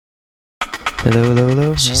Hello, hello,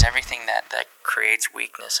 hello. She's everything that creates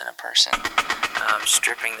weakness in a person,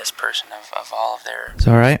 stripping this person of all of their It's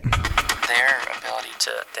all right. ability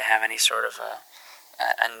to have any sort of a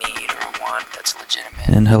need or a want that's legitimate.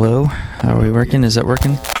 And hello, are we working? Is that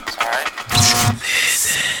working? It's all right.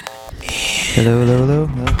 Hello, hello, hello,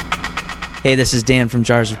 hello. Hey, this is Dan from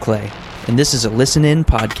Jars of Clay, and this is a Listen In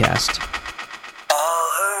podcast. All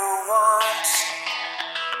her wants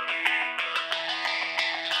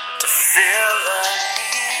to fill a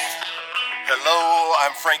need. Hello,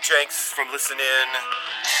 I'm Frank Jenks from Listen In.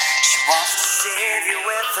 She wants to save you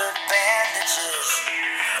with the bandages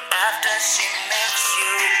after she makes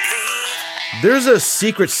you bleed. There's a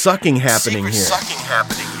secret sucking happening here. Like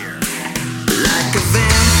a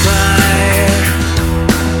vampire,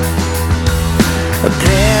 a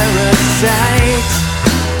parasite.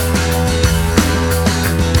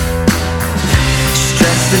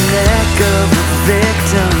 Stress the neck of the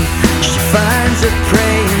victim. She finds her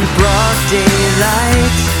prey in broad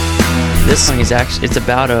daylight. This song is it's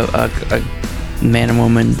about a man and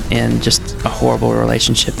woman in just a horrible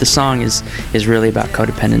relationship. The song is really about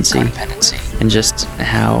codependency and just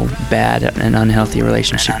how bad an unhealthy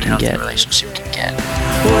relationship can get.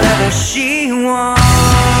 Whatever she wanted,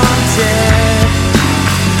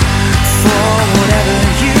 for whatever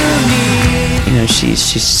you need. You know, she's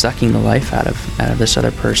sucking the life out of this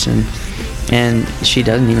other person, and she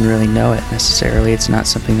doesn't even really know it necessarily. It's not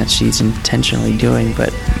something that she's intentionally doing,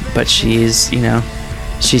 but she's, you know,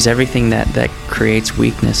 she's everything that creates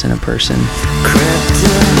weakness in a person.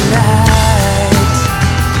 Kryptonite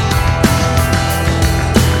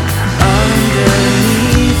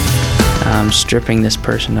underneath. Stripping this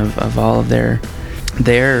person of all of their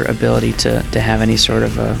ability to have any sort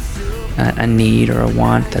of a need or a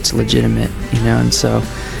want that's legitimate, you know. And so,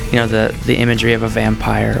 you know, the imagery of a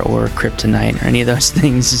vampire or kryptonite or any of those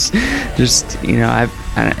things is just, you know,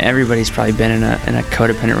 everybody's probably been in a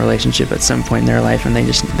codependent relationship at some point in their life, and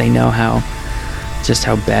they know how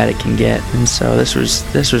bad it can get. And so this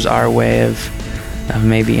was our way of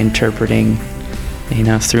maybe interpreting, you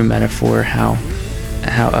know, through metaphor how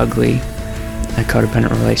ugly a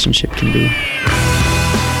codependent relationship can be.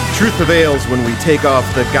 Truth prevails when we take off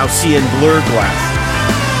the Gaussian blur glass.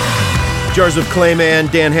 Jars of Clay man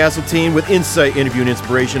Dan Hasseltine with insight, interview, and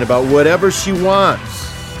inspiration about whatever she wants.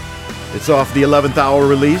 It's off the 11th hour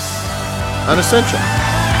release on Essential.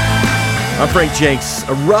 I'm Frank Jenks.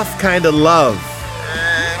 A rough kind of love.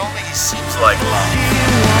 It only seems like love.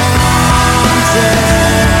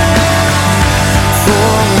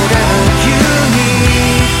 For whatever you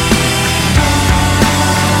need.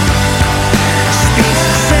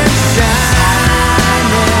 Speechless and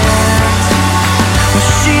silent. Well,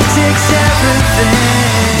 she takes everything.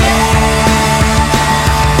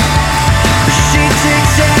 She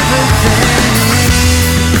takes everything.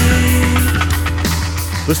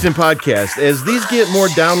 Listen podcast. As these get more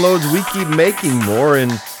downloads, we keep making more,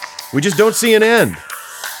 and we just don't see an end.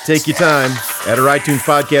 Take your time at our iTunes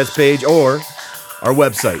podcast page or our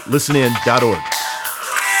website, listenin.org.